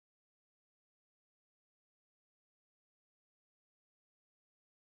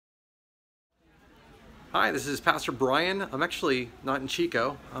Hi, this is Pastor Brian. I'm actually not in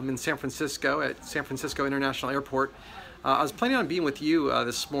Chico. I'm in San Francisco at San Francisco International Airport. I was planning on being with you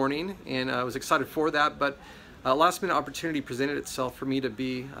this morning, and I was excited for that, but a last-minute opportunity presented itself for me to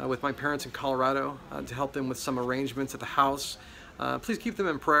be with my parents in Colorado to help them with some arrangements at the house. Please keep them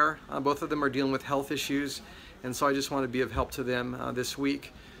in prayer. Both of them are dealing with health issues, and so I just want to be of help to them this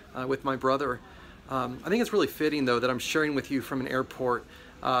week with my brother. I think it's really fitting, though, that I'm sharing with you from an airport.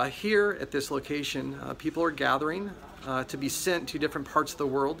 Here at this location, people are gathering to be sent to different parts of the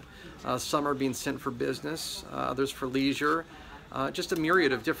world. Some are being sent for business, others for leisure, just a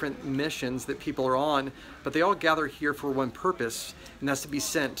myriad of different missions that people are on, but they all gather here for one purpose, and that's to be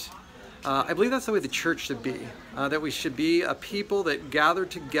sent. I believe that's the way the church should be, that we should be a people that gather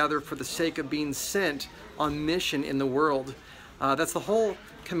together for the sake of being sent on mission in the world. That's the whole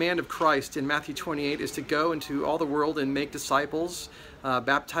command of Christ in Matthew 28, is to go into all the world and make disciples,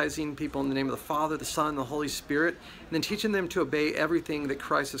 baptizing people in the name of the Father, the Son, and the Holy Spirit, and then teaching them to obey everything that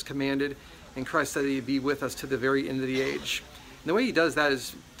Christ has commanded, and Christ said that He'd be with us to the very end of the age. And the way He does that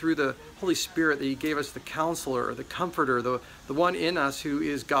is through the Holy Spirit that He gave us, the Counselor, the Comforter, the one in us who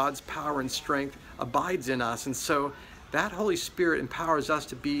is God's power and strength, abides in us. And so that Holy Spirit empowers us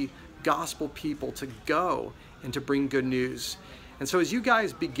to be gospel people, to go and to bring good news. And so as you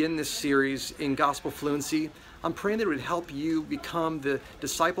guys begin this series in Gospel Fluency, I'm praying that it would help you become the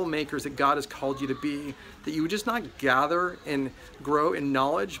disciple makers that God has called you to be, that you would just not gather and grow in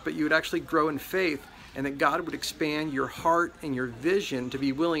knowledge, but you would actually grow in faith, and that God would expand your heart and your vision to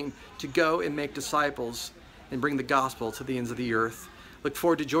be willing to go and make disciples and bring the gospel to the ends of the earth. Look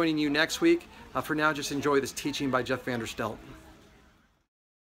forward to joining you next week. For now, just enjoy this teaching by Jeff Vanderstelt.